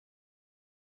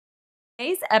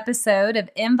Today's episode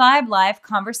of InVibe Live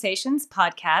Conversations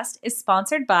podcast is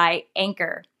sponsored by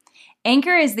Anchor.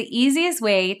 Anchor is the easiest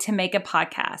way to make a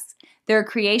podcast. There are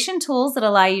creation tools that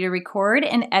allow you to record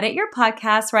and edit your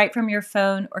podcast right from your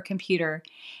phone or computer.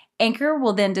 Anchor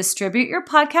will then distribute your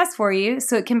podcast for you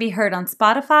so it can be heard on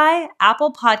Spotify,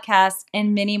 Apple Podcasts,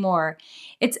 and many more.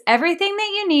 It's everything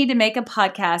that you need to make a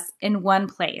podcast in one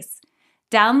place.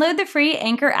 Download the free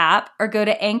Anchor app or go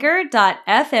to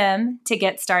anchor.fm to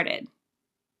get started.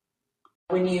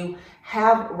 When you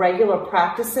have regular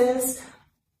practices,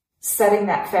 setting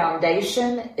that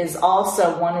foundation is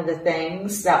also one of the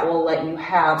things that will let you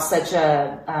have such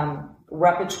a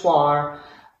repertoire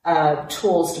of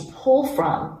tools to pull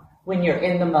from when you're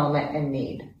in the moment and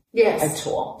need a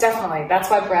tool. Definitely. That's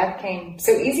why breath came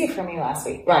so easy for me last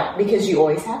week. Right, because you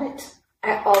always have it.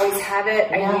 I always have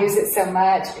it. I use it so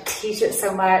much. I teach it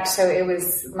so much. So it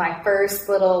was my first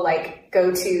little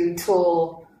go-to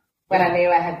tool when I knew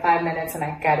I had 5 minutes and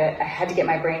I got it. I had to get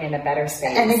my brain in a better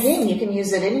space. And again, you can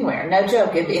use it anywhere. No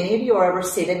joke. If any of you are ever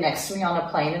seated next to me on a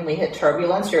plane and we hit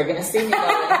turbulence, you're going to see me going in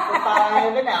for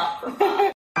 5 and out for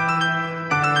 5.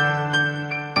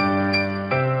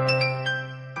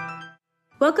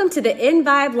 Welcome to the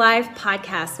InVibe Live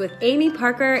podcast with Amy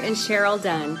Parker and Cheryl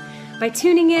Dunn. By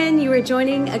tuning in, you are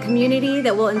joining a community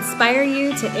that will inspire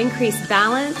you to increase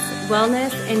balance,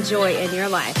 wellness, and joy in your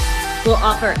life. We'll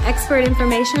offer expert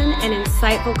information and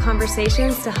insightful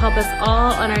conversations to help us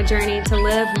all on our journey to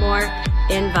live more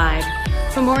in vibe.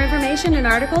 For more information and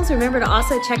articles, remember to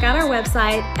also check out our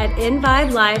website at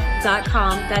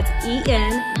invibelife.com. That's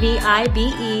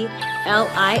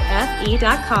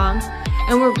ENVIBELIFE.com.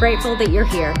 And we're grateful that you're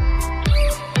here.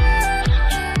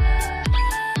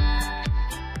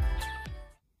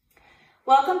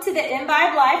 Welcome to the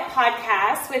InVibe Live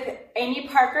podcast with Amy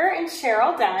Parker and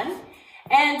Cheryl Dunn.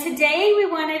 And today we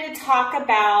wanted to talk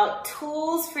about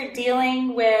tools for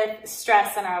dealing with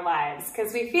stress in our lives,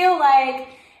 because we feel like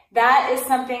that is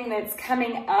something that's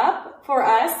coming up for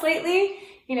us lately,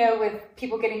 with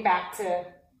people getting back to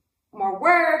more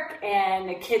work and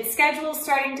the kids' schedules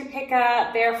starting to pick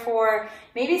up. Therefore,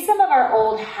 maybe some of our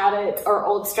old habits or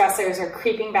old stressors are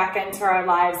creeping back into our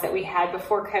lives that we had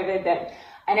before COVID that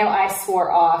I know I swore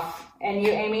off. And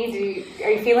you, Amy, are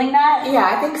you feeling that? Yeah,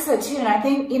 I think so too. And I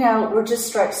think, we're just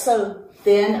stretched so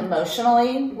thin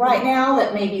emotionally right now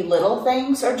that maybe little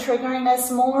things are triggering us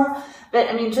more.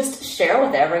 But just share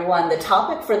with everyone, the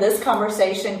topic for this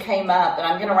conversation came up, and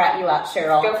I'm going to wrap you out,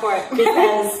 Cheryl. Go for it.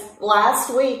 Because last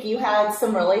week you had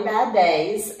some really bad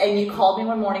days, and you called me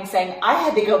one morning saying, I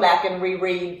had to go back and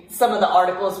reread some of the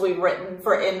articles we've written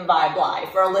for InVibe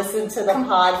Life or listen to the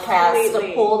podcast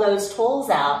to pull those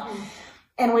tools out. Mm-hmm.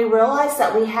 And we realized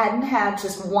that we hadn't had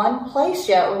just one place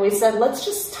yet where we said, let's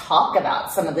just talk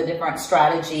about some of the different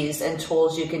strategies and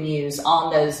tools you can use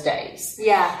on those days.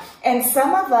 Yeah. And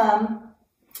some of them,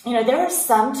 there are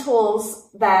some tools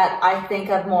that I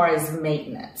think of more as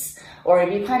maintenance. Or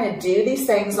if you kind of do these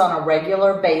things on a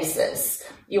regular basis,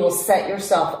 you will set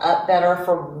yourself up better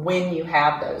for when you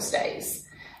have those days.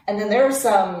 And then there are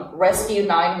some Rescue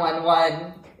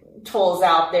 911 tools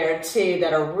out there too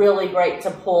that are really great to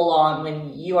pull on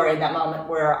when you are in that moment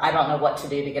where I don't know what to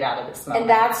do to get out of this moment. And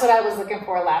that's what I was looking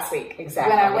for last week.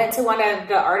 Exactly. When I went to one of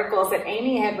the articles that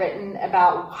Amy had written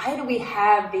about why do we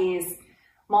have these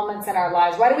moments in our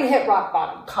lives? Why do we hit rock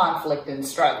bottom? Conflict and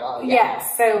struggle. Yeah.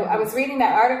 Yes. So I was reading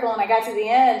that article and I got to the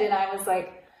end and I was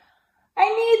like, I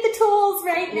need the tools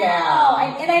right now.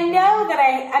 And I know that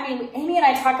Amy and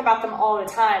I talk about them all the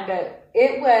time, but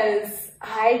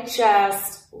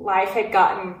life had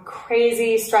gotten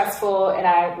crazy, stressful, and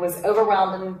I was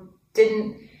overwhelmed and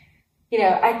didn't,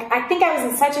 I think I was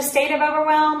in such a state of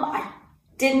overwhelm, I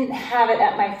didn't have it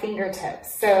at my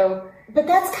fingertips. But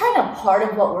that's kind of part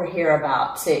of what we're here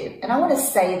about too. And I want to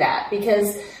say that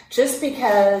because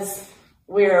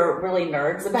we're really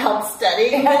nerds about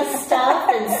studying this stuff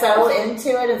and so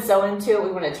into it,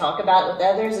 we want to talk about it with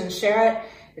others and share it.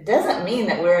 It doesn't mean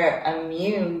that we're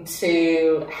immune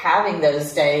to having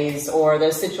those days or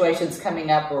those situations coming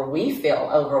up where we feel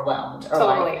overwhelmed or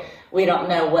like we don't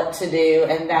know what to do.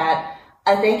 And that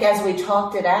I think as we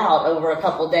talked it out over a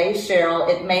couple of days, Cheryl,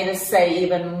 it made us say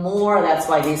even more, that's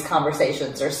why these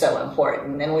conversations are so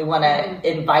important. And we want to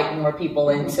invite more people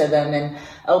into them and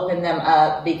open them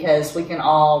up because we can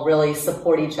all really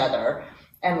support each other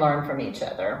and learn from each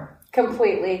other.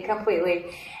 Completely.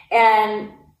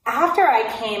 And after I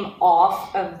came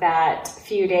off of that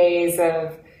few days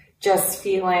of just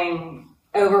feeling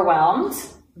overwhelmed,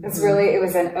 it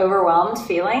was an overwhelmed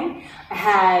feeling.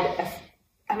 I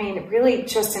really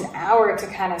just an hour to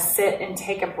kind of sit and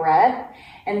take a breath.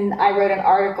 And I wrote an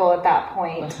article at that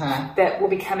point that will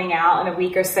be coming out in a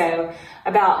week or so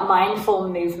about mindful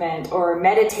movement or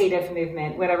meditative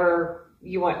movement, whatever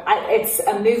you want. It's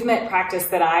a movement practice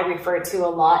that I refer to a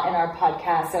lot in our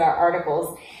podcast and our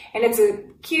articles. And it's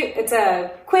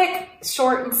a quick,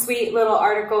 short and sweet little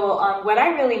article on what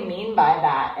I really mean by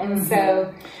that. And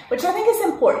so, which I think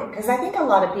is important, because I think a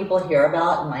lot of people hear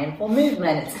about mindful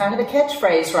movement. It's kind of a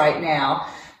catchphrase right now.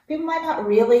 People might not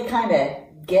really kind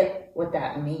of get what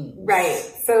that means. Right.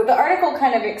 So the article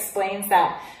kind of explains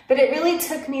that, but it really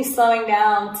took me slowing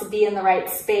down to be in the right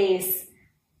space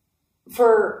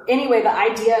for, anyway, the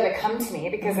idea to come to me,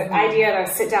 because the idea to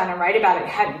sit down and write about it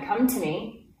hadn't come to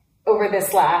me over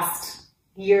this last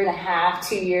year and a half,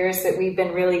 2 years that we've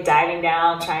been really diving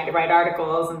down, trying to write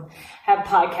articles and have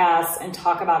podcasts and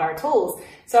talk about our tools.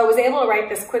 So I was able to write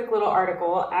this quick little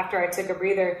article after I took a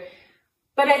breather.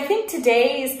 But I think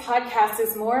today's podcast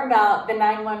is more about the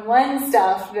 911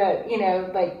 stuff, that,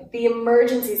 like the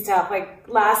emergency stuff. Like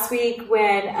last week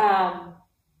when I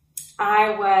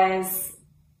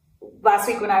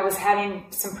was having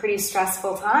some pretty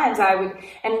stressful times,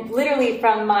 and literally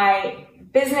from my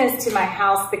business to my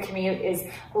house, the commute is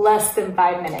less than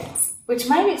 5 minutes, which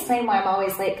might explain why I'm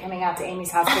always late coming out to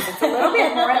Amy's house, because it's a little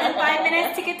bit more than 5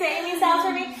 minutes to get to Amy's house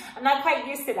for me. I'm not quite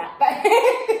used to that, but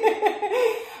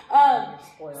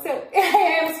so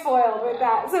I am spoiled with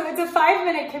that. So it's a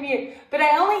 5-minute commute, but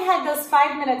I only had those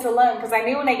 5 minutes alone because I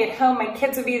knew when I get home, my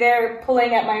kids would be there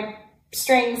pulling at my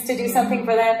strings to do something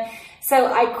for them.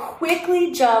 So I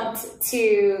quickly jumped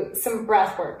to some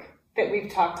breath work that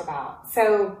we've talked about.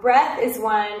 So breath is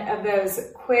one of those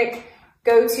quick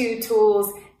go-to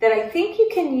tools that I think you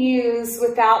can use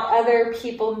without other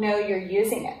people know you're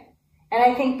using it. And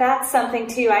I think that's something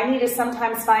too. I need to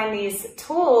sometimes find these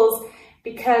tools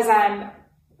because I'm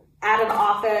at an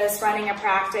office running a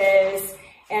practice,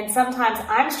 and sometimes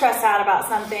I'm stressed out about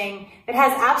something that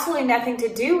has absolutely nothing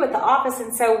to do with the office.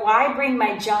 And so why bring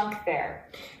my junk there?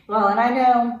 Well, and I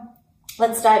know,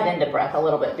 let's dive into breath a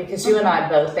little bit, because you and I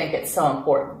both think it's so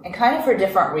important, and kind of for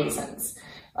different reasons.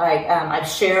 Like I've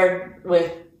shared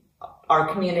with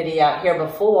our community out here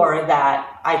before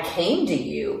that I came to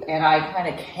you and I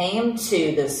kind of came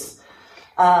to this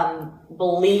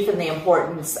belief in the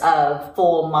importance of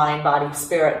full mind, body,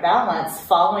 spirit balance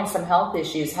following some health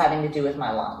issues having to do with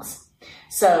my lungs.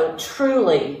 So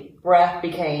truly, breath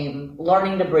became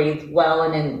learning to breathe well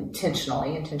and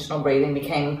intentional breathing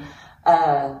became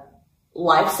a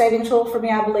life-saving tool for me,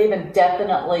 I believe, and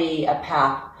definitely a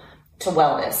path to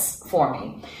wellness for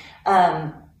me.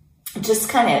 Just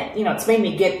kind of, it's made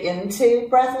me get into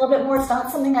breath a little bit more. It's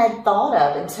not something I'd thought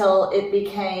of until it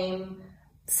became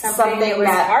something that was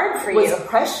hard for you, was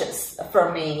precious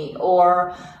for me,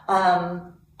 or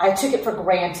I took it for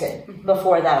granted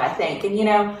before that, I think.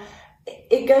 And,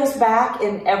 it goes back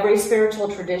in every spiritual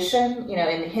tradition,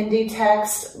 in Hindu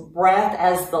text, breath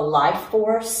as the life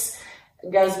force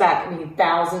goes back,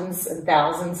 thousands and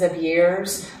thousands of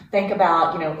years. Think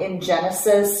about, in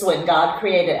Genesis, when God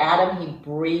created Adam, he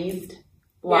breathed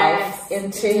life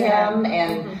into him.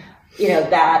 And,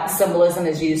 that symbolism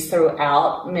is used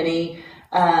throughout many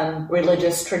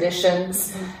religious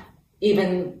traditions.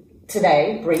 Even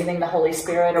today, breathing the Holy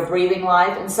Spirit or breathing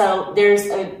life. And so there's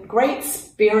a great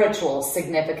spiritual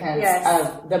significance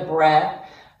of the breath,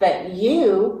 but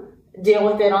you deal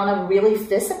with it on a really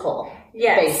physical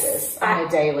basis on a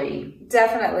daily.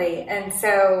 Definitely. And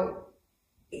so,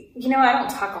 I don't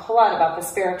talk a whole lot about the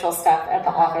spiritual stuff at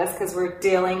the office because we're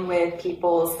dealing with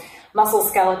people's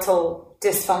musculoskeletal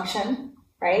dysfunction.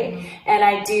 Right. And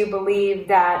I do believe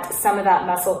that some of that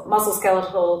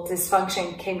musculoskeletal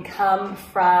dysfunction can come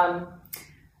from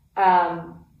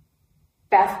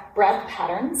breath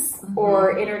patterns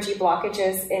or energy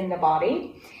blockages in the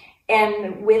body.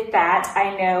 And with that,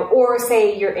 I know, or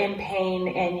say you're in pain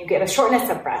and you get a shortness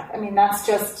of breath. That's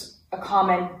just a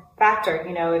common factor.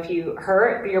 If you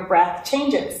hurt, your breath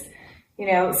changes.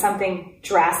 Something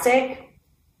drastic,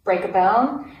 break a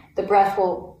bone, the breath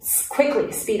will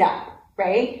quickly speed up.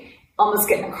 Right? Almost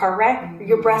get in a car wreck,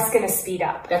 your breath's going to speed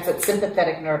up. That's what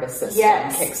sympathetic nervous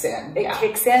system kicks in. It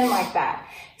kicks in like that.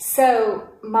 So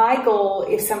my goal,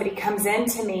 if somebody comes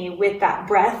into me with that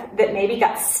breath that maybe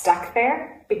got stuck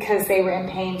there because they were in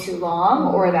pain too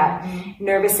long or that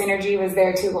nervous energy was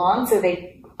there too long, so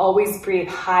they always breathe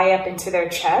high up into their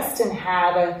chest and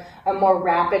have a more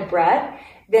rapid breath,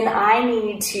 then I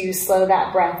need to slow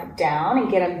that breath down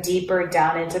and get them deeper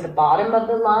down into the bottom of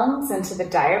the lungs, into the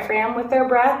diaphragm with their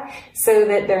breath, so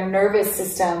that their nervous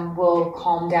system will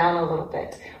calm down a little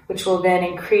bit, which will then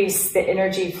increase the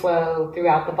energy flow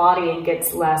throughout the body and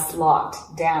gets less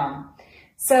locked down.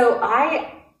 So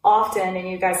I often, and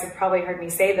you guys have probably heard me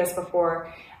say this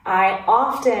before, I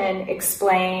often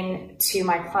explain to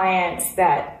my clients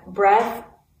that breath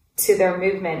to their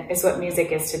movement is what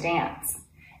music is to dance.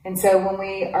 And so when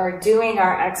we are doing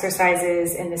our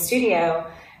exercises in the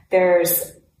studio,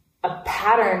 there's a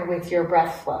pattern with your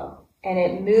breath flow, and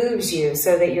it moves you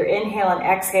so that your inhale and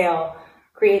exhale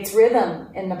creates rhythm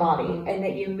in the body and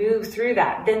that you move through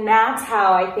that. Then that's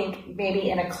how I think maybe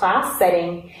in a class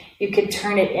setting, you could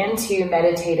turn it into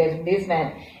meditative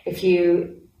movement if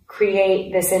you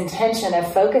create this intention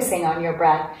of focusing on your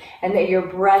breath and that your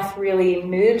breath really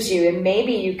moves you, and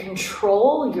maybe you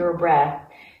control your breath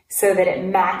so that it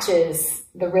matches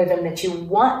the rhythm that you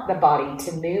want the body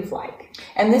to move like.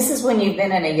 And this is when you've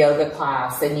been in a yoga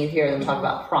class and you hear them talk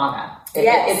about prana.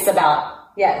 It's about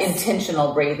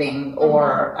intentional breathing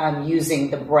or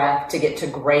using the breath to get to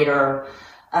greater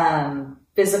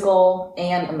physical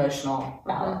and emotional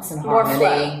balance and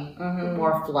harmony.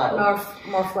 More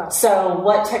flow. So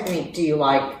what technique do you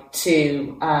like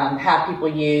to have people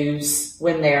use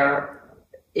when they're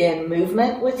in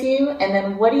movement with you? And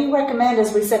then what do you recommend,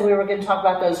 as we said we were going to talk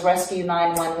about those rescue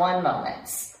 911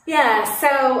 moments? Yeah,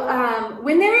 so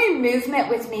when they're in movement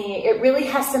with me, it really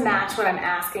has to match what I'm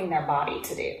asking their body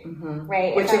to do,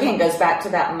 right? Which again goes back to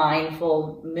that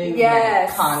mindful movement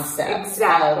concept.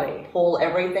 Exactly. Pull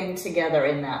everything together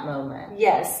in that moment.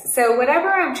 Yes. So whatever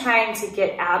I'm trying to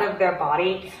get out of their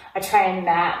body, I try and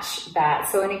match that.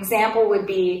 So an example would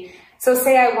be, so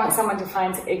say I want someone to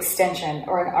find extension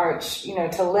or an arch,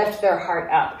 to lift their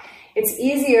heart up. It's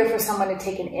easier for someone to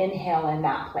take an inhale in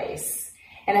that place.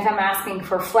 And if I'm asking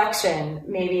for flexion,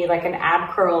 maybe like an ab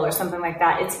curl or something like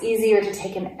that, it's easier to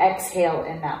take an exhale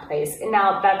in that place. And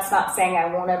now that's not saying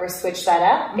I won't ever switch that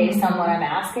up based on what I'm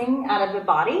asking out of the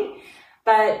body.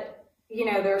 But,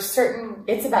 there's certain...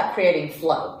 It's about creating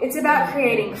flow. It's about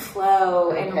creating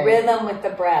flow and rhythm with the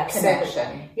breath.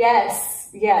 Connection. So,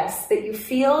 yes, that you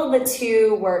feel the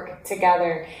two work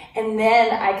together. And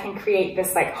then I can create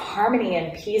this like harmony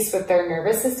and peace with their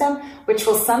nervous system, which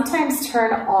will sometimes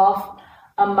turn off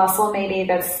a muscle maybe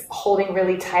that's holding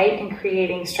really tight and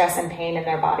creating stress and pain in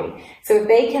their body. So if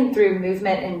they can, through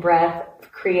movement and breath,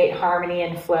 create harmony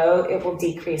and flow, it will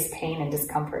decrease pain and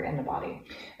discomfort in the body.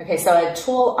 Okay, so a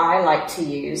tool I like to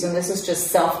use, and this is just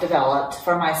self-developed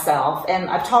for myself, and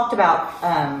I've talked about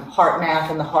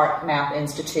HeartMath and the HeartMath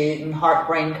Institute and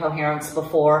heart-brain coherence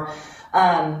before,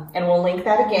 and we'll link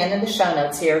that again in the show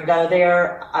notes here. Go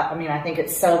there. I think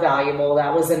it's so valuable.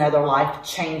 That was another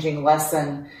life-changing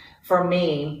lesson for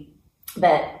me.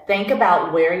 But think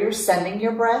about where you're sending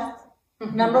your breath.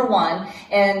 Number one,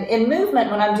 and in movement,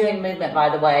 when I'm doing movement,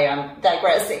 by the way, I'm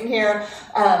digressing here,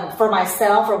 for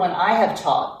myself or when I have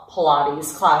taught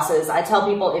Pilates classes, I tell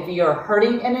people if you're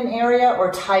hurting in an area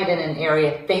or tight in an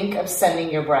area, think of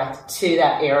sending your breath to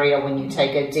that area when you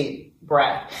take a deep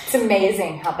breath. It's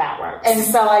amazing how that works. And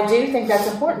so I do think that's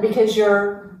important because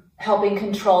you're helping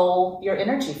control your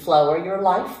energy flow or your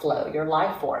life flow, your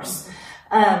life force.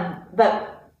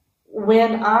 But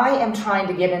when I am trying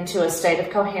to get into a state of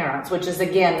coherence, which is,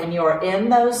 again, when you're in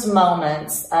those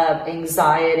moments of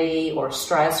anxiety or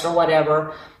stress or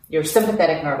whatever, your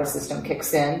sympathetic nervous system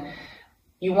kicks in.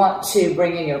 You want to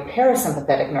bring in your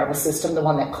parasympathetic nervous system, the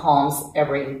one that calms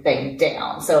everything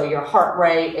down. So your heart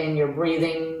rate and your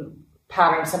breathing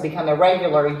patterns have become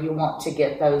irregular. You want to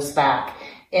get those back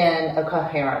in a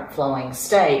coherent, flowing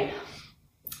state.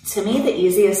 To me, the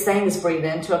easiest thing is breathe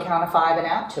in to a count of 5 and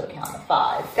out to a count of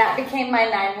 5. That became my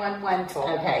 911 tool.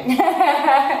 Okay.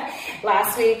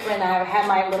 Last week when I had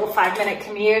my little 5-minute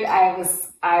commute, I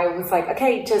was like,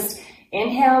 okay, just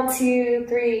inhale 2,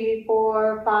 3,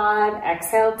 4, 5,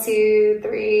 exhale 2,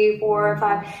 3, 4,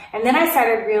 5. And then I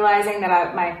started realizing that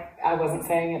I wasn't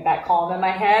saying it that calm in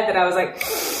my head, that I was like,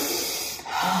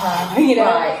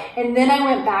 Right. And then I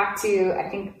went back to, I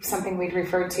think, something we'd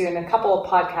referred to in a couple of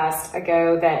podcasts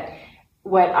ago, that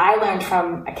what I learned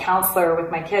from a counselor with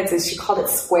my kids is she called it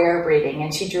square breathing,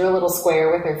 and she drew a little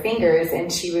square with her fingers,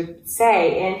 and she would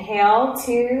say, inhale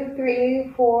 2,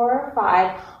 3, 4,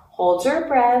 5, hold your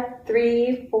breath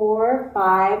 3, 4,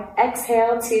 5,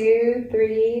 exhale 2,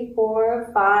 3,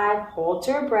 4, 5, hold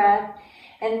your breath.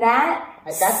 And that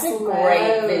That's a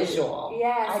great visual.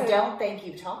 Yeah. I don't think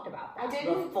you've talked about that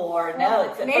before. No,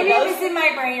 it's maybe it's in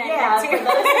my brain. Yeah, for those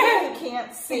of you who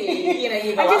can't see,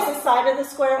 you go up the side of the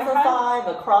square for 5,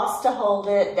 across to hold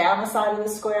it, down the side of the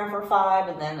square for 5,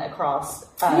 and then across.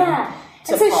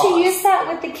 And so she used that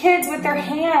with the kids with their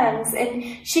hands, and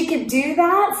she could do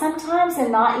that sometimes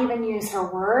and not even use her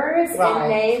words. Right.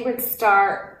 And they would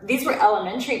start, these were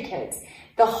elementary kids.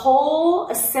 The whole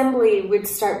assembly would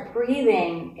start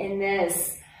breathing in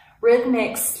this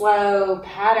rhythmic, slow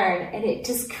pattern, and it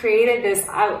just created this,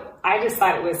 I just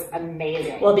thought it was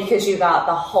amazing. Well, because you got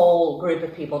the whole group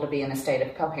of people to be in a state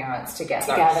of coherence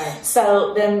together.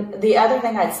 So then the other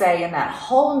thing I'd say in that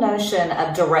whole notion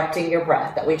of directing your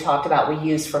breath that we talked about, we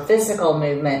use for physical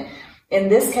movement, in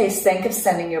this case, think of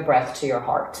sending your breath to your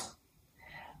heart.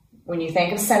 When you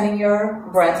think of sending your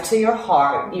breath to your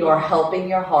heart, you are helping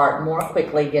your heart more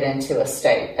quickly get into a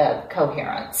state of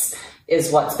coherence,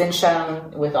 is what's been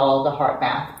shown with all the heart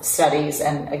math studies.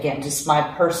 And again, just my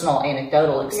personal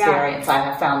anecdotal experience, I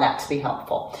have found that to be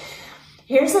helpful.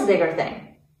 Here's a bigger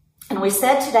thing. And we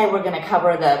said today we're going to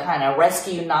cover the kind of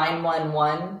rescue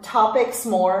 911 topics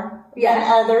more than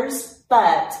others,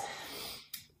 but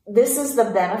this is the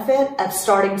benefit of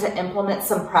starting to implement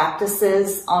some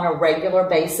practices on a regular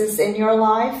basis in your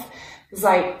life. It's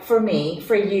like for me,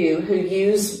 for you who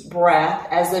use breath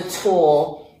as a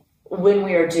tool when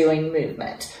we are doing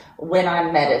movement, when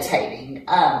I'm meditating,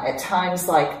 at times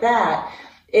like that,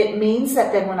 it means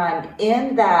that then when I'm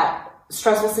in that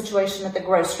stressful situation at the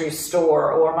grocery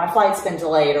store, or my flight's been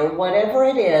delayed, or whatever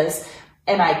it is,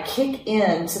 and I kick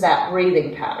into that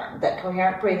breathing pattern, that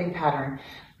coherent breathing pattern,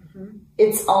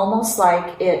 it's almost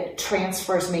like it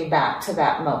transfers me back to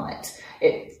that moment.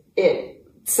 It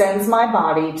sends my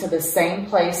body to the same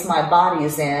place my body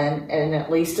is in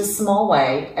at least a small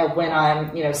way, when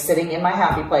I'm, sitting in my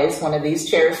happy place, one of these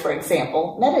chairs, for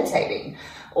example, meditating,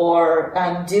 or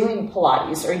doing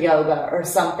Pilates or yoga or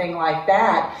something like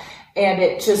that. And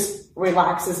it just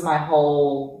relaxes my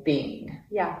whole being.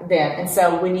 Then. And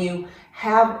so when you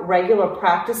have regular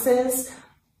practices,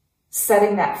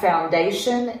 setting that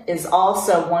foundation is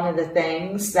also one of the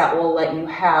things that will let you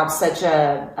have such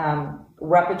a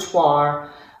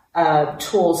repertoire of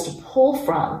tools to pull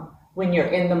from when you're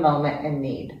in the moment and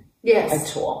need a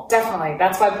tool. Definitely.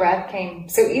 That's why breath came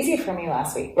so easy for me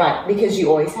last week. Right, because you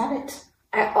always have it.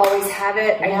 I always have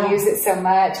it. I use it so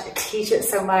much. I teach it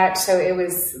so much. So it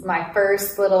was my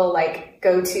first little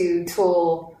go-to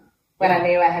tool when I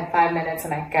knew I had 5 minutes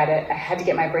and I got it. I had to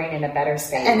get my brain in a better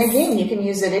space. And again, you can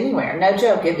use it anywhere. No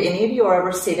joke. If any of you are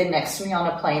ever seated next to me on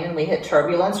a plane and we hit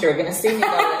turbulence, you're going to see me go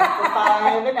in for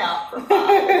 5 and out for 5,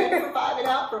 and in for 5 and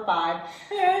out for 5.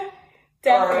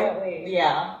 Definitely.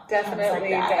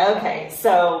 Definitely. Okay,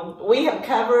 so we have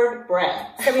covered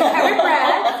breath. So we covered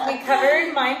breath. We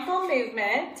covered mindful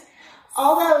movement.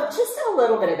 Although, just a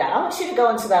little bit of that. I want you to go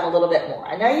into that a little bit more.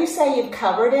 I know you say you've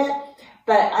covered it,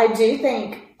 but I do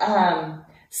think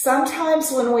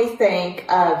sometimes when we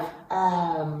think of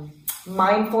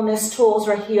mindfulness tools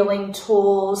or healing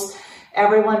tools,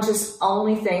 everyone just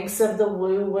only thinks of the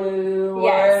woo-woo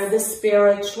or the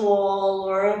spiritual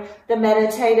or the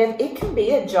meditative. It can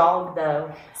be a jog,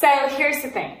 though. So here's the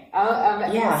thing. So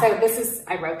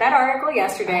I wrote that article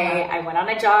yesterday. I went on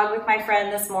a jog with my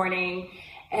friend this morning.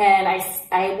 And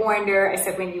I warned her, I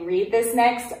said, when you read this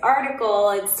next article,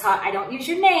 I don't use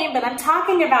your name, but I'm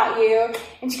talking about you.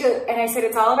 And she goes, and I said,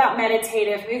 it's all about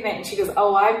meditative movement. And she goes,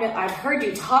 oh, I've heard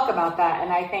you talk about that.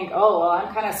 And I think, oh, well,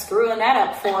 I'm kind of screwing that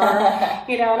up for her,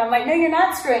 and I'm like, no, you're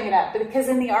not screwing it up. Because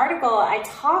in the article, I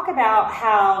talk about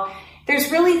how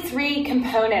there's really 3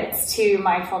 components to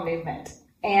mindful movement.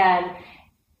 And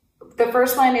the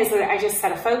first one is that I just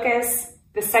set a focus.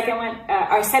 The second one,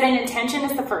 I set an intention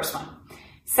is the first one.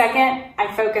 Second,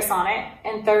 I focus on it.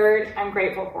 And third, I'm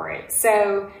grateful for it.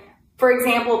 So, for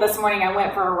example, this morning I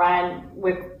went for a run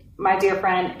with my dear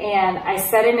friend and I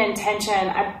set an intention.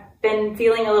 I've been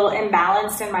feeling a little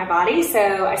imbalanced in my body.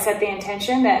 So I set the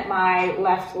intention that my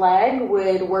left leg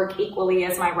would work equally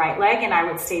as my right leg and I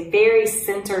would stay very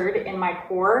centered in my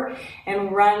core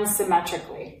and run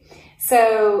symmetrically.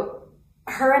 So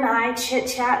her and I chit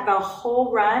chat the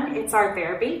whole run. It's our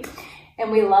therapy. And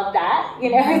we love that,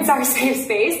 it's our safe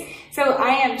space. So I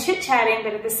am chit-chatting,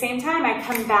 but at the same time, I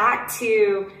come back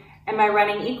to, am I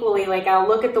running equally? I'll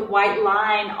look at the white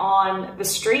line on the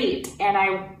street, and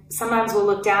I sometimes will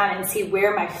look down and see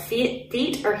where my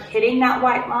feet are hitting that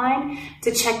white line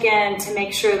to check in to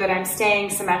make sure that I'm staying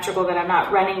symmetrical, that I'm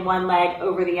not running one leg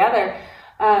over the other.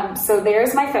 So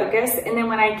there's my focus. And then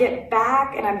when I get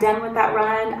back and I'm done with that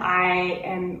run,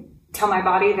 I tell my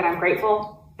body that I'm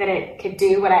grateful that it could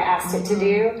do what I asked it to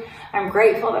do. I'm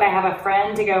grateful that I have a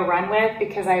friend to go run with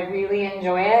because I really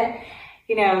enjoy it.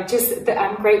 You know,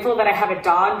 I'm grateful that I have a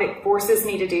dog that forces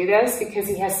me to do this because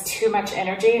he has too much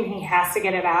energy and he has to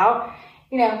get it out.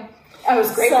 You know, I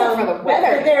was grateful for the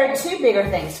weather. But there are two bigger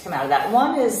things to come out of that.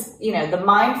 One is, you know, the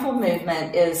mindful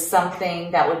movement is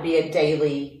something that would be a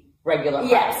daily, regular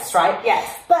practice, right?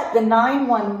 Yes. But the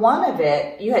 911 of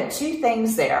it, you had two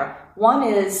things there. One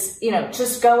is, you know,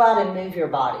 just go out and move your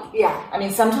body. Yeah. I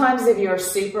mean, sometimes if you're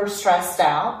super stressed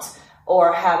out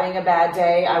or having a bad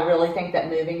day, I really think that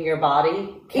moving your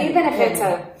body even if it's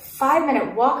a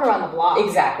 5-minute walk around the block.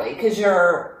 Exactly, because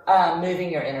you're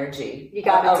moving your energy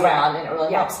around, and it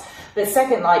really helps. But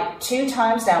second, like 2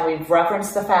 times now, we've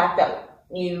referenced the fact that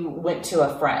you went to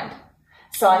a friend.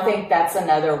 So I think that's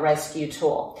another rescue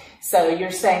tool. So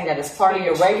you're saying that as part of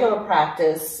your regular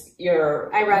practice,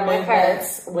 I run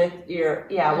movements with your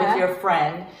with your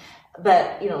friend.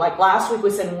 But, you know, like last week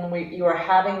we said when you were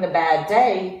having the bad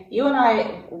day, you and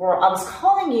I was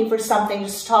calling you for something,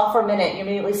 just talk for a minute. You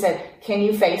immediately said, can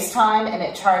you FaceTime? And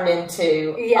it turned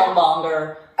into a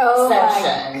longer session. Oh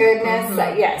my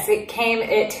goodness. Yes, it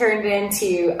turned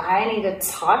into, I need to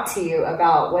talk to you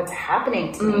about what's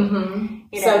happening to me.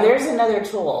 You know? So there's another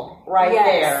tool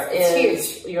there.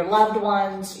 It's huge. Your loved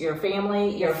ones, your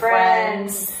family, your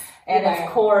friends. And of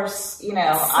course, you know,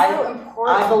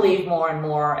 I believe more and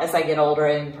more as I get older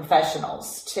in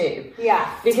professionals too.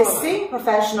 Yeah. Because seeing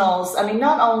professionals, I mean,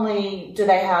 not only do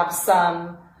they have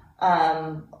some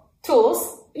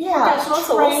tools,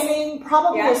 training,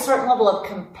 probably a certain level of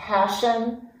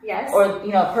compassion, or,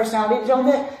 you know, personality to deal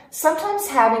with it. Sometimes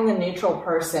having the neutral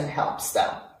person helps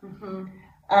though.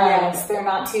 Yes, they're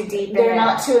not too deep. They're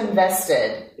not too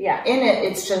invested in it.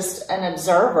 It's just an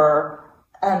observer.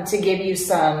 To give you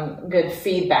some good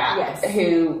feedback,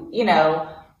 who, you know,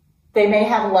 they may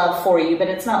have love for you, but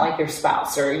it's not like your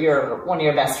spouse or one of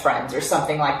your best friends or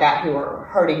something like that who are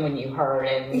hurting when you hurt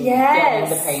and feeling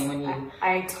the pain when you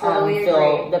I totally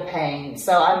feel the pain.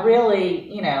 So I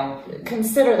really, you know,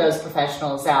 consider those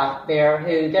professionals out there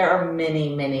who there are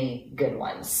many, many good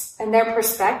ones. And their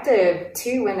perspective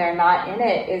too, when they're not in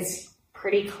it, is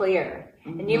pretty clear.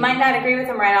 And you might not agree with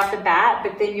them right off the bat,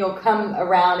 but then you'll come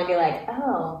around and be like,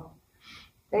 oh,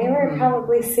 they were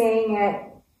probably seeing it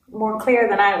more clear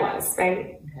than I was, right?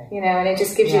 Okay. You know, and it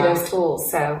just gives you those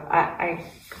tools. So I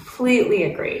completely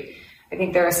agree. I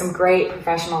think there are some great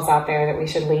professionals out there that we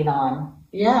should lean on.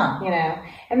 Yeah. You know,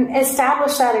 and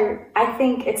establish that. I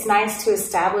think it's nice to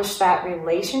establish that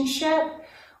relationship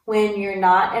when you're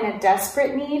not in a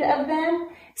desperate need of them.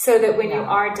 So that when you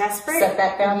are desperate, set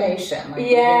that foundation. Like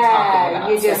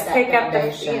you just pick up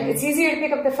it's easier to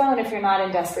pick up the phone if you're not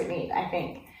in desperate need, I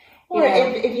think. Well,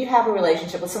 if you have a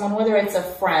relationship with someone, whether it's a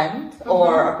friend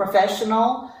or a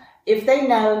professional, if they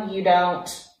know you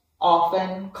don't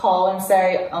often call and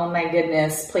say, oh my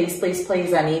goodness, please, please,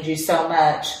 please, I need you so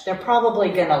much, they're probably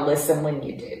going to listen when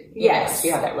you do. Yes.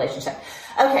 You have that relationship.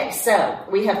 Okay, so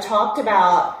we have talked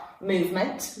about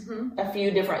movement a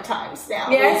few different times now.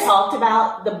 Yes. We talked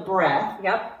about the breath.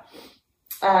 Yep.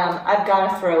 I've got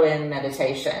to throw in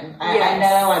meditation. I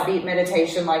know I beat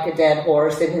meditation like a dead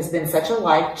horse. It has been such a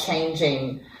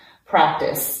life-changing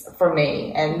practice for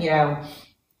me. And, you know,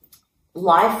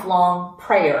 lifelong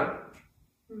prayer.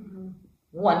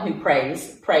 One who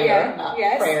prays, prayer, not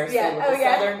prayer. So with a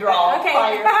southern drawl. Okay.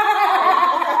 Prayer.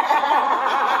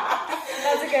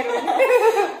 That's a good one.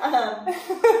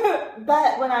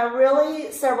 But when I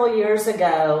really, several years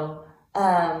ago,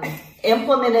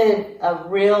 implemented a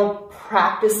real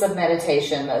practice of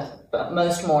meditation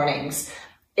most mornings,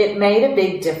 it made a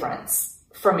big difference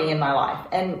for me in my life.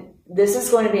 And this is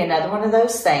going to be another one of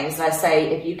those things. And I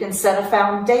say, if you can set a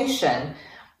foundation,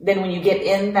 then when you get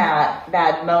in that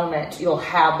bad moment, you'll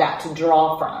have that to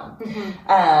draw from.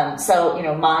 So, you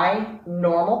know, my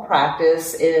normal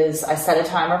practice is I set a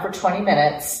timer for 20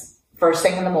 minutes first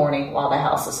thing in the morning while the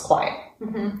house is quiet.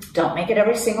 Don't make it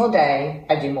every single day.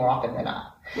 I do more often than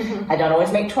not. I don't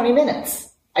always make 20 minutes.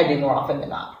 I do more often than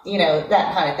not. You know,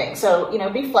 that kind of thing. So, you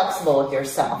know, be flexible with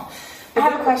yourself. I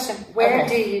have a question. Where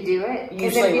do you do it?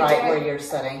 Usually right where you're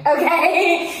sitting.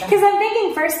 Okay. Because I'm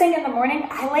thinking first thing in the morning,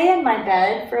 I lay in my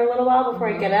bed for a little while before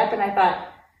I get up, and I thought,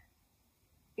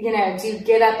 you know, do you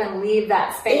get up and leave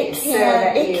that space?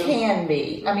 It can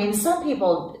be. I mean, some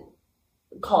people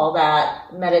call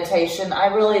that meditation. I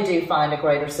really do find a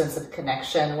greater sense of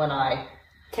connection when I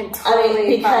can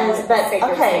totally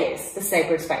the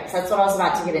sacred space. That's what I was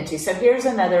about to get into. So here's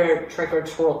another trick or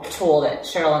tool that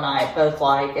Cheryl and I both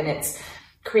like, and it's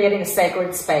creating a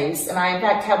sacred space. And I, in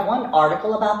fact, have one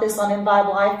article about this on Imbibe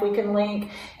Life we can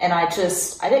link. And I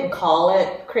didn't call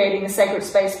it creating a sacred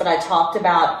space, but I talked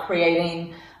about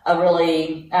creating a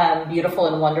really beautiful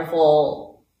and wonderful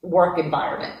work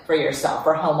environment for yourself,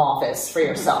 or home office for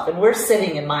yourself. And we're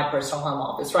sitting in my personal home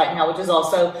office right now, which is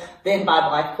also the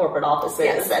Imbibe Life corporate offices.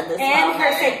 Yes. At this and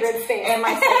her sacred space. And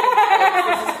my sacred space.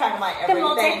 This is kind of my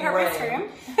everything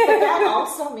room. But that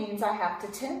also means I have to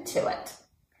tend to it.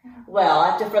 Well,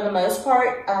 I have to, for the most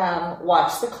part,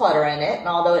 watch the clutter in it. And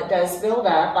although it does build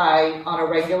up, I, on a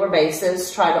regular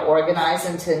basis, try to organize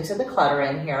and tend to the clutter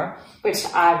in here. Which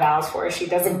I vouch for. She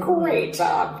does a great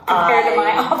job compared to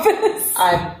my office.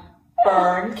 I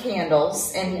burn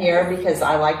candles in here because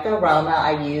I like the aroma.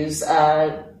 I use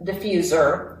a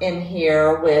diffuser in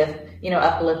here with,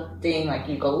 uplifting like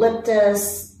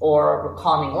eucalyptus or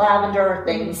calming lavender,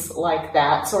 things like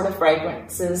that, sort of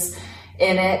fragrances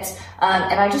in it.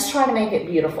 And I just try to make it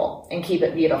beautiful and keep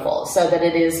it beautiful so that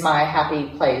it is my happy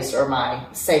place or my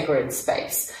sacred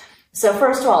space. So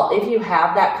first of all, if you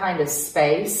have that kind of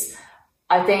space,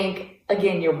 I think,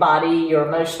 again, your body, your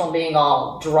emotional being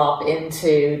all drop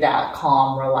into that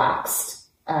calm, relaxed,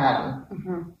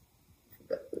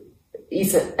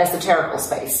 esoterical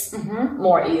space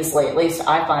more easily. At least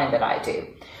I find that I do.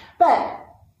 But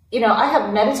I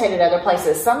have meditated other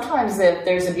places. Sometimes if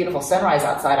there's a beautiful sunrise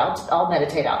outside, I'll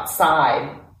meditate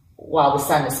outside while the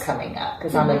sun is coming up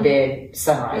because I'm a big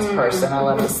sunrise person. I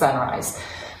love the sunrise.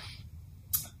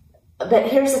 But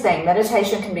here's the thing.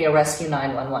 Meditation can be a rescue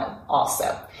 911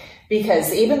 also.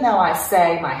 Because even though I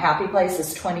say my happy place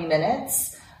is 20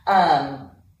 minutes, I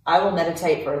will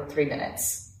meditate for 3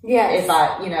 minutes. Yes. If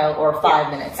I, or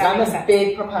 5 minutes. And I'm sense.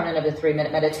 Big proponent of the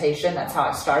 3-minute meditation. That's how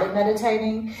I started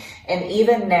meditating. And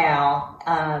even now,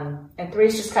 and 3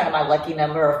 is just kind of my lucky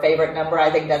number or favorite number. I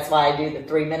think that's why I do the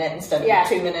 3-minute instead of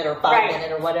the 2-minute or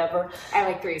 5-minute or whatever. I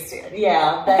like 3s too.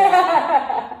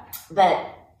 Yeah.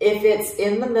 But if it's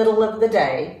in the middle of the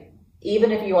day,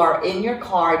 even if you are in your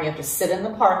car and you have to sit in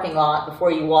the parking lot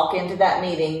before you walk into that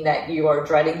meeting that you are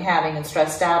dreading having and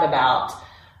stressed out about,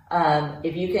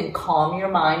 if you can calm your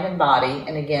mind and body,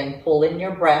 and again, pull in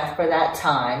your breath for that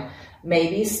time,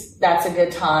 maybe that's a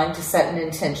good time to set an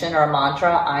intention or a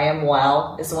mantra. I am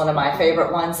well is one of my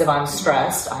favorite ones. If I'm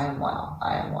stressed, I am well,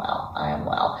 I am well, I am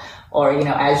well. Or,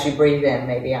 as you breathe in,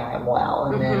 maybe I am well,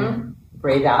 and then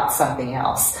breathe out something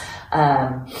else.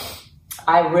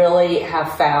 I really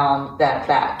have found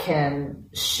that can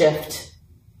shift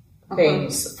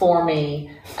things for me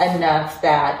enough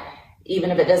that even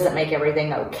if it doesn't make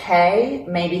everything okay,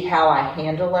 maybe how I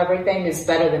handle everything is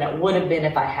better than it would have been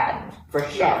if I hadn't, for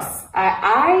sure. Yes.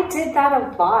 I did that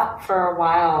a lot for a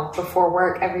while before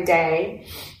work every day,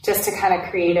 just to kind of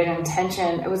create an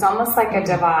intention. It was almost like a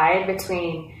divide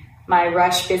between my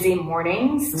rush busy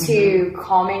mornings to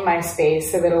calming my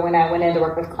space so that when I went into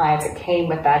work with clients, it came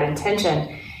with that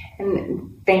intention.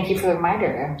 And thank you for the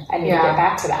reminder. I need to get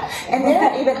back to that. And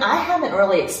then I haven't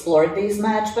really explored these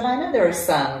much, but I know there are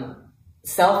some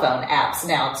cell phone apps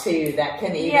now too that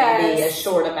can even be a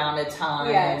short amount of time.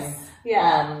 Yes.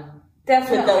 Yeah.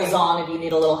 Definitely. Put those on if you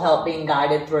need a little help being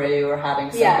guided through or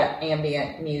having some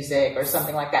ambient music or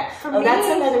something like that. That's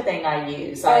another thing I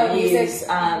use. I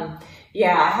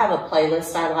have a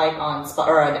playlist I like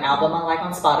or an album I like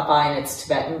on Spotify, and it's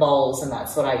Tibetan bowls, and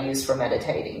that's what I use for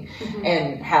meditating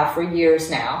and have for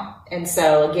years now. And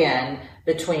so again,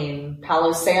 between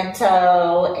Palo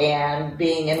Santo and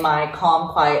being in my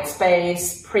calm, quiet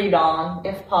space, pre-dawn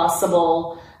if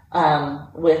possible,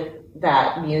 with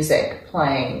that music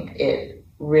playing, it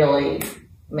really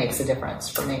makes a difference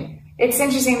for me. It's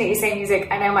interesting that you say music.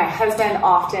 I know my husband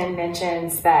often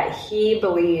mentions that he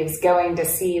believes going to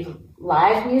see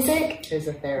live music is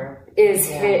a therapy.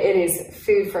 It is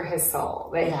food for his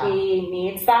soul. That he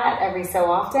needs that every so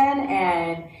often,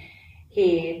 and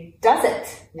he does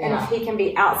it. Yeah. And if he can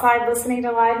be outside listening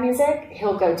to live music,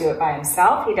 he'll go do it by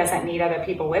himself. He doesn't need other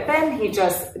people with him.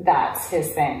 That's his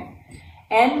thing.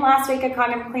 And last week I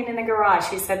caught him cleaning the garage.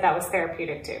 He said that was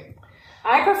therapeutic too.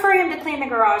 I prefer him to clean the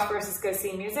garage versus go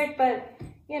see music, but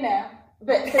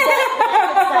But that gets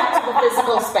back to the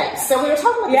physical space. So we were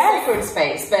talking about the sacred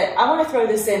space, but I want to throw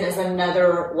this in as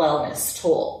another wellness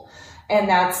tool. And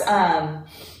that's,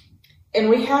 and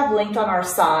we have linked on our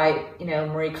site,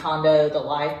 Marie Kondo, the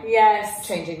life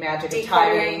changing magic of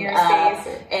tidying up.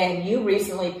 And you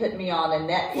recently put me on a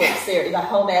Netflix series, The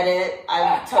Home Edit.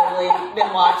 I've totally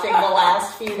been watching the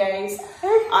last few days.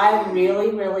 I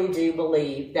really, really do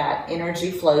believe that energy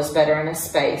flows better in a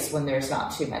space when there's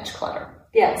not too much clutter.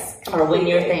 Yes. Completely. Or when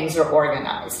your things are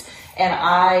organized. And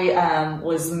I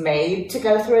was made to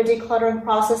go through a decluttering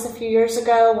process a few years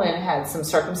ago when I had some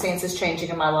circumstances changing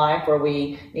in my life where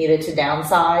we needed to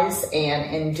downsize.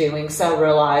 And in doing so,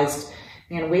 realized,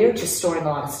 we are just storing a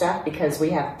lot of stuff because we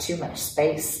have too much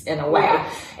space in a way.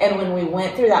 Yeah. And when we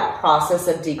went through that process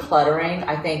of decluttering,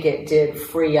 I think it did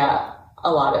free up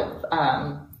a lot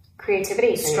of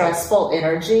creativity, stressful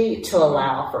energy to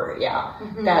allow for,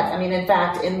 that. I mean, in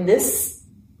fact, in this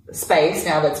space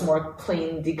now that's more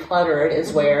clean, decluttered,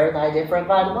 is where Thy Different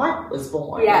Vital Life was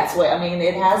born. Yeah. That's what,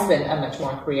 it has been a much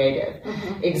more creative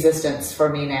existence for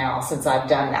me now since I've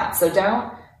done that. So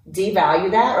don't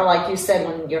devalue that. Or like you said,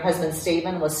 when your husband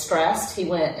Stephen was stressed, he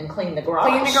went and cleaned the garage.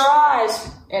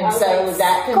 And so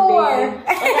that can be,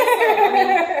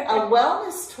 a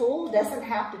wellness tool doesn't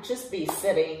have to just be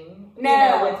sitting,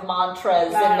 with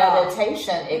mantras and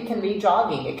meditation. It can be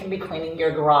jogging. It can be cleaning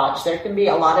your garage. There can be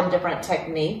a lot of different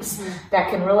techniques that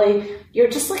can really, you're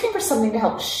just looking for something to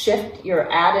help shift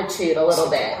your attitude a little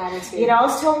bit. I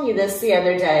was telling you this the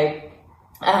other day.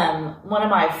 One of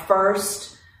my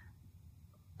first,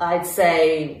 I'd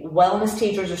say, wellness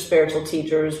teachers or spiritual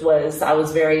teachers I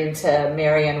was very into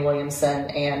Marianne Williamson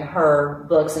and her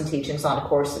books and teachings on A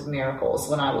Course of Miracles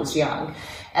when I was young.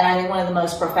 And I think one of the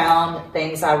most profound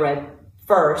things I read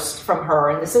first from her,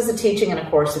 and this is a teaching in A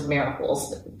Course of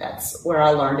Miracles, that's where I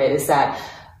learned it, is that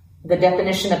the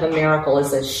definition of a miracle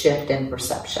is a shift in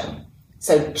perception.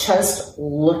 So just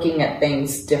looking at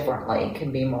things differently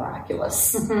can be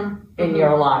miraculous in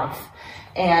your life.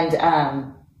 And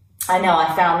I know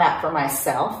I found that for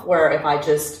myself, where if I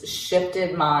just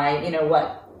shifted my,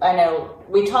 I know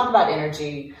we talk about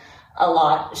energy a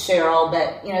lot, Cheryl,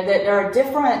 but that there are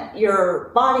different, your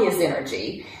body is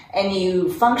energy and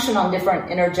you function on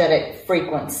different energetic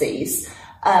frequencies.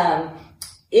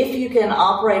 If you can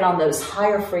operate on those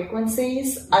higher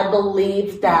frequencies, I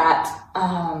believe that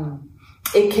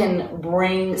it can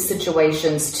bring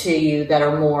situations to you that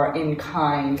are more in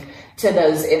kind to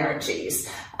those energies.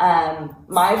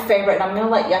 My favorite, and I'm going to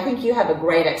let you, I think you have a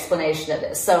great explanation of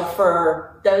this. So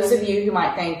for those of you who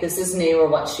might think this is new or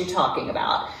what's she talking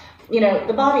about,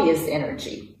 the body is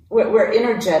energy. We're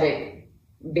energetic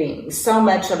beings. So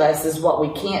much of us is what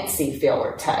we can't see, feel,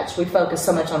 or touch. We focus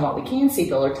so much on what we can see,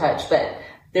 feel, or touch, but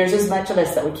there's as much of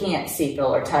us that we can't see, feel,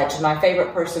 or touch. And my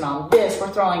favorite person on this,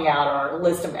 we're throwing out our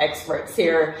list of experts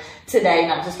here today,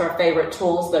 not just our favorite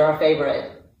tools, but our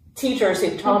favorite teachers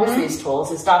who've taught us these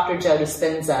tools, is Dr. Joe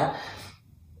Dispenza.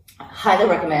 Highly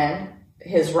recommend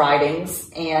his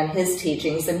writings and his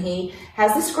teachings. And he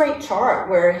has this great chart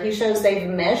where he shows they've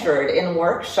measured in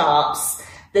workshops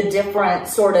the different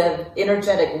sort of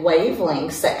energetic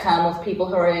wavelengths that come with people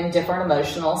who are in different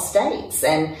emotional states.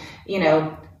 And,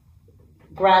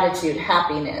 gratitude,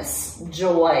 happiness,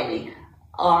 joy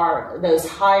are those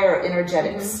higher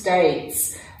energetic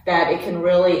states that it can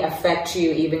really affect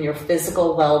you, even your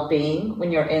physical well-being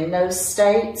when you're in those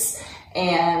states,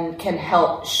 and can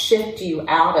help shift you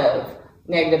out of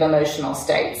negative emotional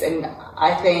states. And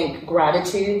I think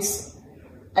gratitude's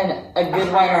a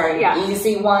good one, or an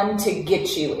easy one to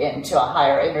get you into a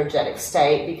higher energetic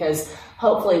state, because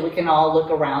hopefully we can all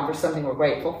look around for something we're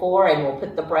grateful for, and we'll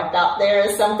put the breath out there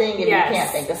as something, and you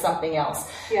can't think of something else.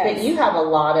 But you have a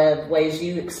lot of ways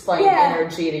you explain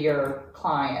energy to your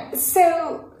clients.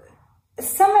 So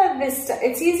some of this,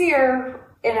 it's easier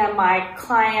in my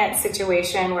client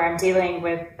situation where I'm dealing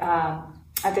with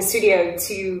at the studio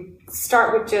to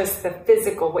start with just the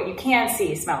physical, what you can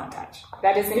see, smell, and touch.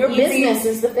 That is your business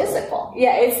is the physical.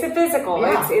 Yeah, it's the physical.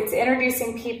 Yeah. It's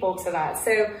introducing people to that.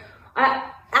 So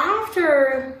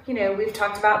after, we've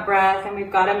talked about breath and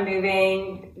we've got them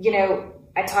moving,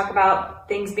 I talk about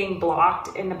things being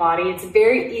blocked in the body. It's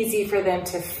very easy for them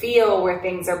to feel where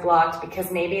things are blocked,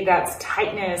 because maybe that's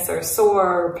tightness or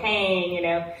sore or pain.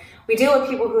 We deal with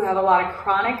people who have a lot of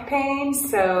chronic pain,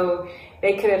 so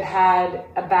they could have had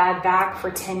a bad back for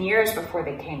 10 years before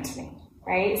they came to me,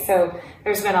 right? So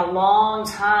there's been a long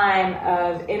time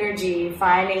of energy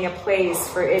finding a place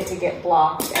for it to get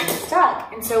blocked and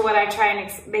stuck. And so what I try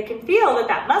and they can feel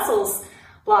that muscle's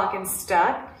blocked and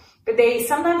stuck, but they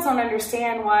sometimes don't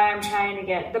understand why I'm trying to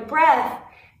get the breath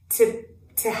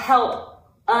to help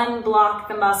unblock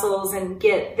the muscles and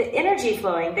get the energy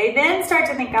flowing. They then start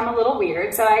to think I'm a little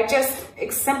weird. So I just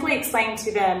simply explain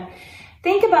to them,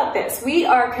 think about this. We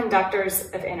are conductors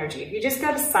of energy. If you just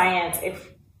go to science,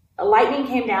 if lightning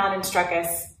came down and struck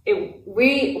us,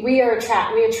 we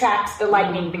attract the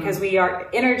lightning because we are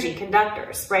energy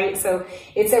conductors, right? So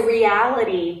it's a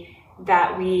reality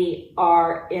that we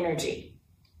are energy.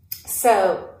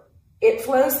 So it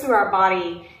flows through our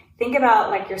body. think about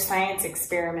like your science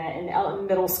experiment in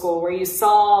middle school where you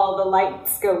saw the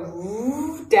lights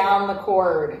go down the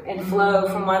cord and flow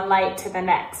from one light to the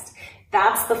next.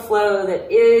 That's the flow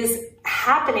that is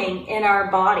happening in our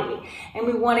body, and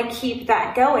we want to keep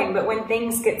that going. But when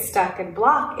things get stuck and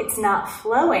blocked, it's not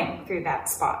flowing through that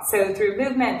spot. So through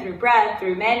movement, through breath,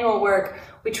 through manual work,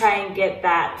 we try and get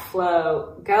that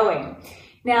flow going.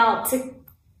 Now, to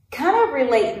kind of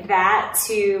relate that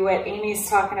to what Amy's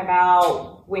talking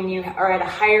about, when you are at a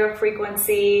higher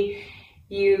frequency,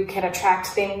 you can attract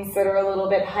things that are a little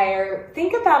bit higher.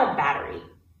 Think about a battery.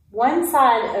 One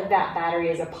side of that battery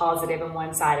is a positive and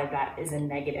one side of that is a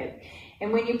negative.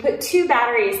 And when you put two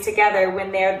batteries together,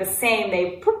 when they're the same,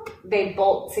 they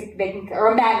bolt,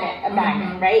 or a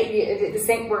magnet, right? The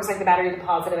same works like the battery, the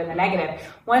positive and the negative.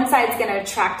 One side's going to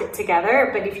attract it together,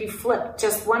 but if you flip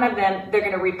just one of them, they're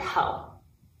going to repel,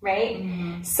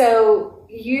 right? So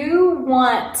you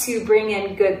want to bring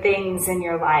in good things in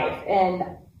your life and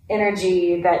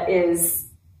energy that is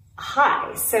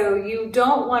high. So you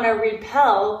don't want to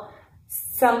repel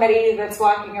somebody that's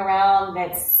walking around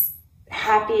that's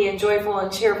happy and joyful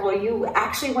and cheerful. You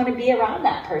actually want to be around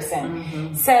that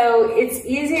person. So it's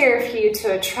easier for you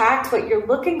to attract what you're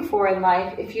looking for in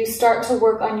life if you start to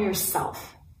work on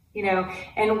yourself, you know,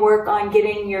 and work on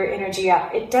getting your energy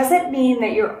up. It doesn't mean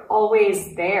that you're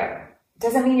always there. It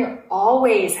doesn't mean you're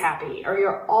always happy or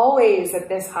you're always at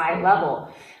this high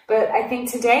level. But I think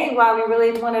today, while we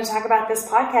really want to talk about this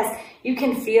podcast, you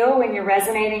can feel when you're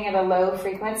resonating at a low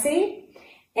frequency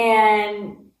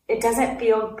and it doesn't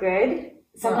feel good.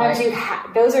 Sometimes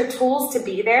those are tools to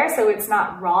be there, so it's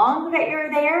not wrong that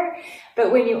you're there.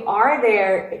 But when you are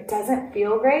there, it doesn't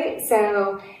feel great.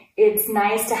 So it's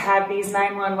nice to have these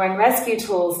 911 rescue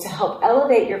tools to help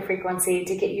elevate your frequency,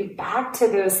 to get you back to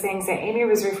those things that Amy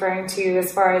was referring to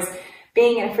as far as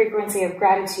being in a frequency of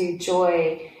gratitude,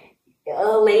 joy,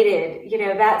 elated, you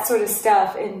know, that sort of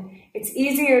stuff. And it's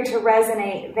easier to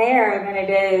resonate there than it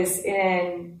is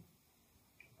in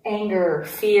anger,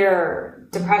 fear,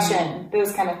 depression,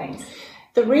 those kind of things.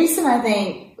 The reason I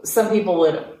think some people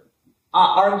would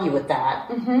argue with that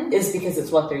is because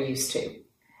it's what they're used to.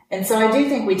 And so I do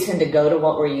think we tend to go to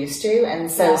what we're used to. And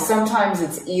so sometimes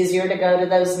it's easier to go to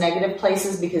those negative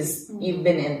places because you've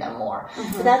been in them more.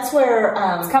 So that's where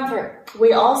it's comfort.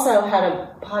 We also had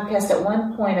a podcast at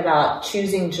one point about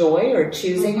choosing joy or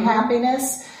choosing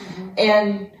happiness.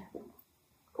 And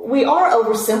we are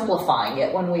oversimplifying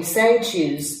it when we say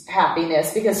choose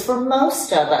happiness, because for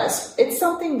most of us, it's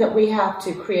something that we have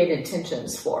to create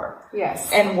intentions for.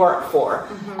 And work for.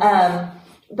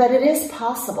 But it is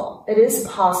possible. It is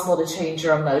possible to change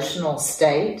your emotional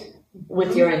state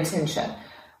with your intention.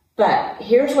 But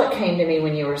here's what came to me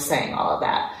when you were saying all of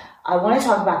that. I want to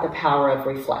talk about the power of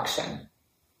reflection,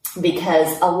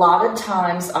 because a lot of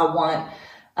times I want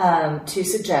to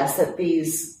suggest that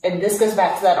these, and this goes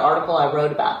back to that article I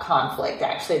wrote about conflict,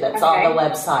 actually, that's on the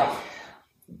website.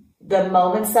 The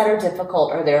moments that are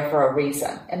difficult are there for a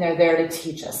reason, and they're there to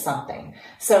teach us something.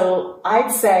 So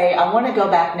I'd say, I want to go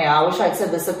back now. I wish I'd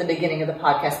said this at the beginning of the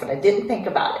podcast, but I didn't think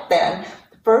about it then.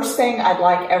 The first thing I'd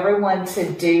like everyone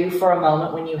to do for a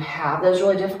moment when you have those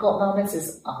really difficult moments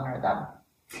is honor them.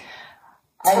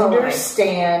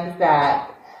 Understand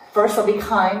that, first of all, be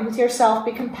kind with yourself,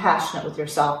 be compassionate with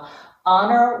yourself,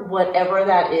 honor whatever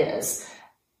that is.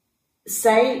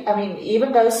 Say, I mean,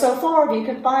 even go so far, if you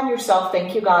can find yourself,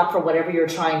 thank you, God, for whatever you're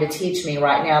trying to teach me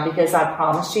right now, because I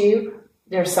promise you,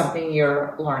 there's something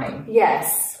you're learning.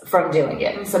 From doing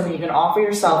it. Something you can offer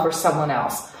yourself or someone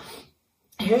else.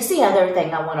 Here's the other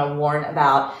thing I want to warn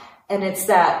about, and it's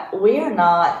that we are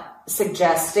not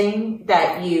suggesting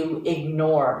that you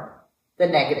ignore the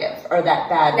negative or that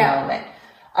bad moment.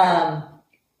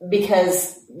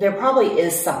 Because there probably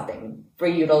is something for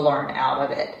you to learn out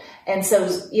of it. And so,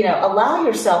 you know, allow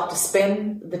yourself to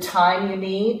spend the time you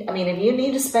need. I mean, if you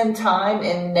need to spend time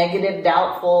in negative,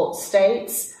 doubtful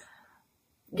states,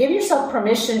 give yourself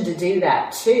permission to do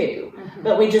that too.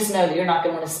 But we just know that you're not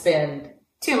going to want to spend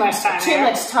too much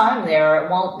time there.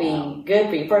 It won't be good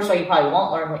for you. First of all, you probably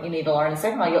won't learn what you need to learn. And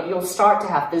second of all, you'll start to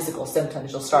have physical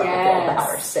symptoms. You'll start to feel bad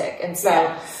or sick. And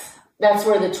so that's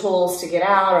where the tools to get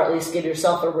out, or at least give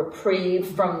yourself a reprieve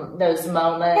from those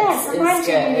moments. Sometimes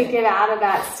you need to get out of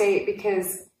that state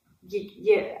because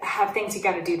you have things you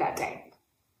got to do that day.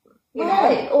 You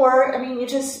know? Or, I mean, you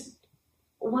just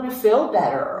want to feel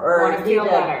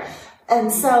better.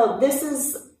 And so this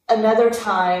is another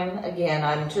time, again,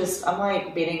 I'm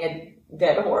like beating a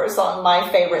dead horse on my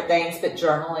favorite things, but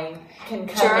journaling can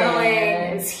come in.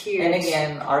 Journaling is huge. And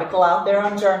again, article out there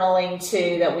on journaling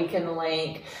too that we can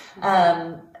link.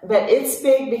 But it's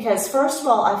big because, first of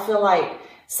all, I feel like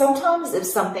Sometimes if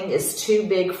something is too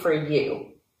big for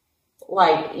you,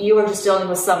 like you are just dealing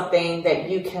with something that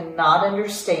you cannot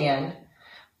understand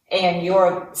and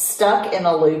you're stuck in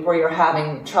a loop where you're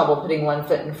having trouble putting one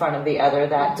foot in front of the other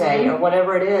that day or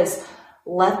whatever it is,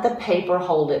 let the paper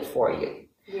hold it for you.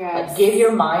 Yes. Give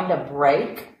your mind a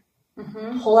break.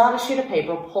 Pull out a sheet of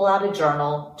paper, pull out a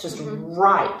journal, just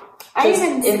write. I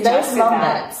even in those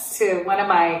moments to one of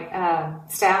my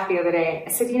staff the other day.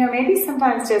 I said, maybe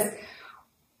sometimes just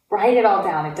write it all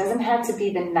down. It doesn't have to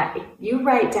be the night. You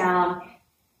write down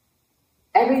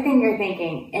everything you're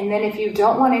thinking, and then if you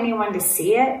don't want anyone to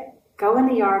see it, go in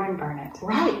the yard and burn it.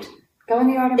 Right. Go in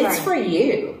the yard and burn it. It's for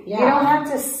you. Yeah. You don't have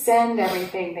to send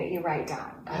everything that you write down.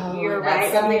 You're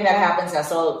that's something that happens now.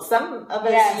 So some of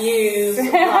us use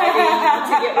writing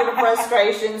to get rid of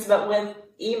frustrations, but with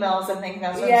emails and things,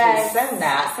 sometimes you send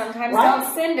that. Sometimes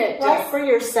don't send it. Write for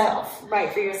yourself.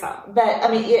 Write for yourself. But,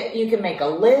 I mean, you can make a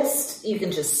list. You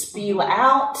can just spew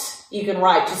out. You can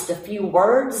write just a few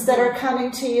words that are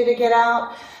coming to you to get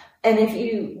out. And if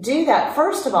you do that,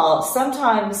 first of all,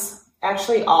 oftentimes,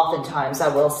 I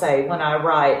will say, when I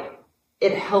write,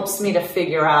 it helps me to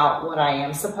figure out what I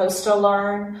am supposed to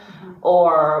learn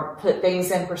or put things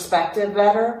in perspective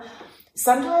better.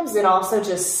 Sometimes it also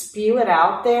just spew it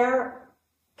out there,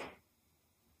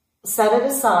 set it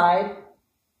aside.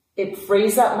 It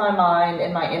frees up my mind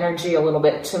and my energy a little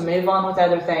bit to move on with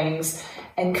other things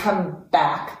and come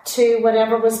back to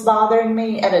whatever was bothering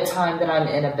me at a time that I'm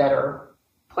in a better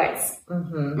place.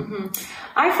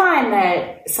 I find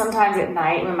that sometimes at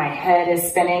night when my head is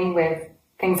spinning with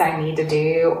things I need to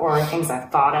do or things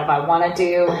I've thought of I want to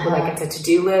do, like it's a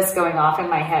to-do list going off in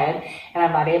my head and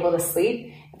I'm not able to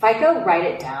sleep, if I go write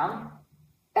it down,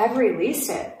 I've released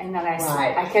it, and then I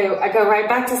go right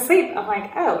back to sleep. I'm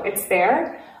like, oh, it's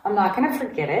there. I'm not going to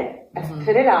forget it. I've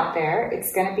put it out there.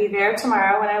 It's going to be there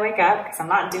tomorrow when I wake up because I'm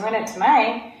not doing it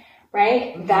tonight,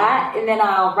 right? That, and then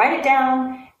I'll write it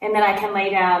down, and then I can lay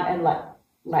down and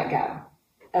let go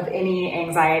of any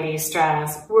anxiety,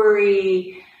 stress,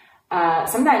 worry.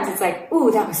 Sometimes it's like, ooh,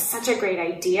 that was such a great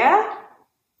idea.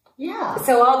 Yeah.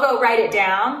 So I'll go write it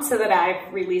down so that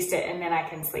I've released it, and then I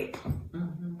can sleep.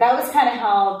 That was kind of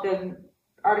how the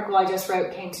article I just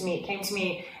wrote came to me. It came to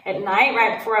me at night,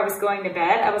 right before I was going to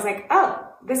bed. I was like, oh,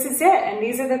 this is it. And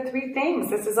these are the 3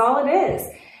 things. This is all it is.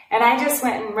 And I just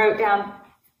went and wrote down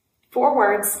 4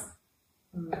 words,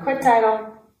 a quick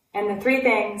title, and the 3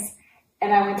 things.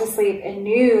 And I went to sleep and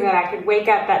knew that I could wake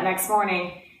up that next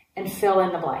morning and fill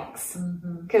in the blanks.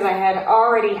 Because I had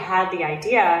already had the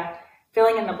idea.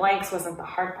 Filling in the blanks wasn't the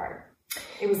hard part.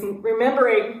 It was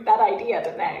remembering that idea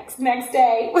the next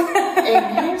day.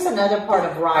 And here's another part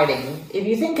of writing. If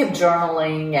you think of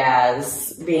journaling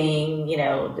as being,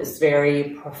 this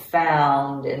very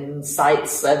profound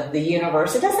insights of the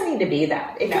universe, it doesn't need to be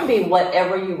that. It can be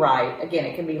whatever you write. Again,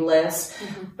 it can be lists.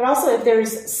 But also if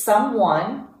there's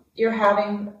someone you're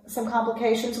having some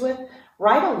complications with,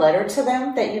 write a letter to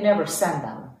them that you never send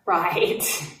them. Right.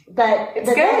 But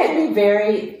that can be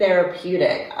very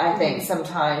therapeutic, I think,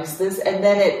 sometimes. And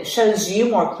then it shows you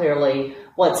more clearly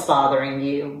what's bothering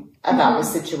you about the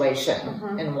situation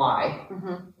and why.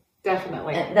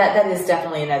 Definitely. And that is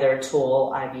definitely another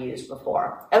tool I've used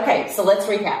before. Okay, so let's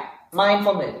recap.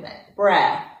 Mindful movement,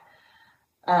 breath,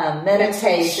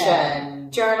 meditation,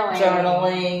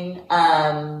 journaling.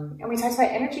 And we talked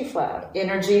about energy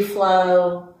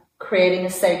flow. Creating a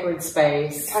sacred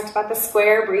space. We talked about the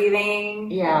square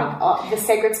breathing. Yeah. The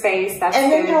sacred space. And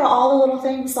then there are all the little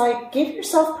things like give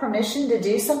yourself permission to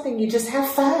do something. You just have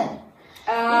fun.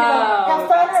 Have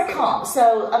fun or calm.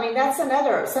 So, that's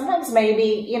another. Sometimes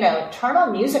maybe, turn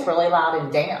on music really loud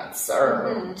and dance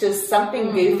or just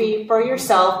something goofy for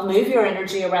yourself. Move your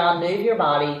energy around, move your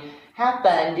body, have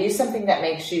fun, do something that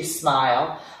makes you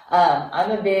smile.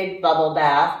 I'm a big bubble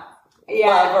bath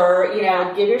lover,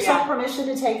 give yourself permission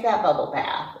to take that bubble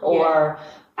bath. Or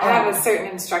I have a certain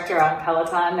instructor on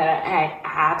Peloton that I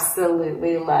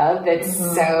absolutely love. That's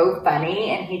so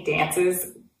funny, and he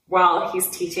dances while he's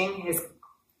teaching his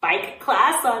bike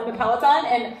class on the Peloton,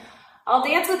 and I'll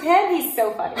dance with him. He's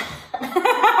so funny.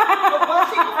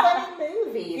 Watching a funny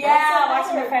movie.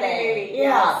 Watching a funny movie.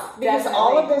 Yeah, because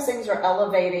all of those things are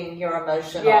elevating your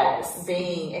emotional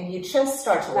being, and you just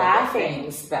start to look at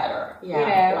things better.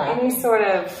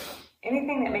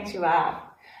 Anything that makes you laugh.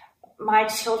 My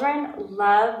children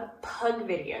love pug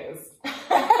videos.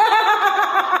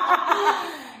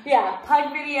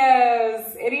 Pug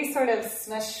videos, any sort of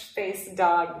smush-faced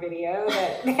dog video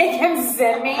that they can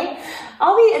send me.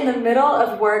 I'll be in the middle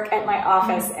of work at my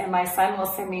office and my son will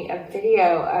send me a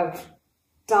video of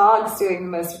dogs doing the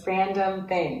most random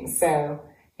things. So,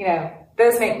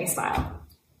 those make me smile.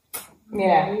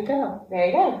 Yeah. There you go. There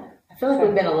you go. I feel like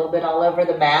we've been a little bit all over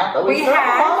the map, but we've got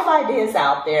a lot of ideas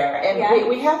out there. And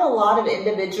we have a lot of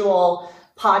individual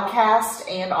podcasts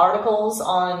and articles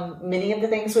on many of the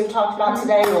things we've talked about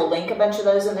today. We'll link a bunch of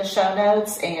those in the show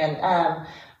notes. And I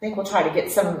think we'll try to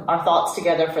get our thoughts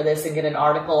together for this and get an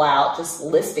article out just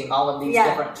listing all of these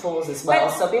different tools as well.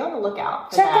 So be on the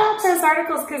lookout for check that. out those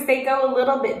articles because they go a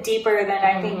little bit deeper than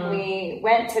I think we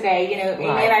went today. You know,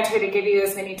 Amy and I try to give you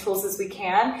as many tools as we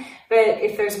can. But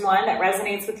if there's one that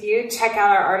resonates with you, check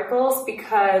out our articles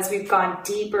because we've gone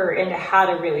deeper into how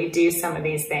to really do some of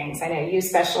these things. I know you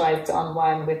specialized on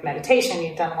one with meditation.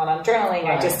 You've done one on journaling.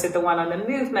 I just did the one on the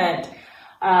movement.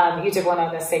 You did one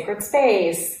on the sacred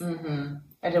space.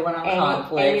 I did one on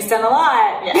conflict. Amy's done a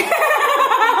lot. Yeah.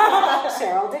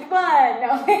 Cheryl did one.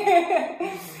 No.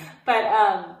 But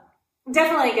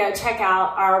definitely go check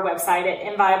out our website at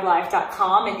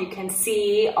invibelife.com and you can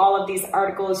see all of these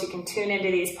articles. You can tune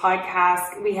into these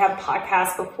podcasts. We have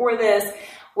podcasts before this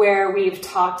where we've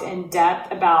talked in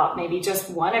depth about maybe just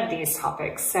one of these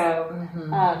topics. So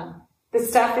the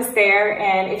stuff is there.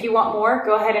 And if you want more,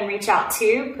 go ahead and reach out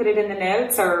too. Put it in the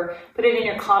notes or put it in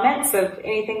your comments of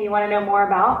anything you want to know more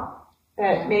about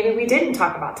that maybe we didn't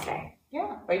talk about today.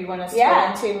 Yeah, or you want us to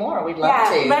go into more, we'd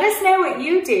love to. Let us know what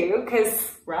you do,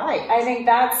 because I think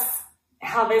that's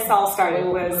how this all started,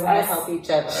 was us help each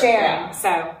other. Sharing. Yeah.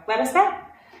 So let us know.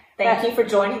 Thank you for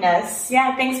joining us.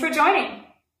 Yeah, thanks for joining.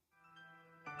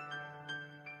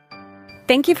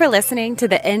 Thank you for listening to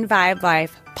the InVibe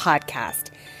Life podcast.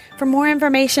 For more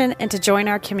information and to join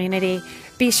our community,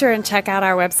 be sure and check out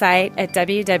our website at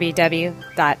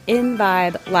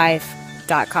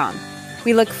www.invibelife.com.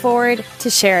 We look forward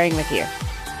to sharing with you.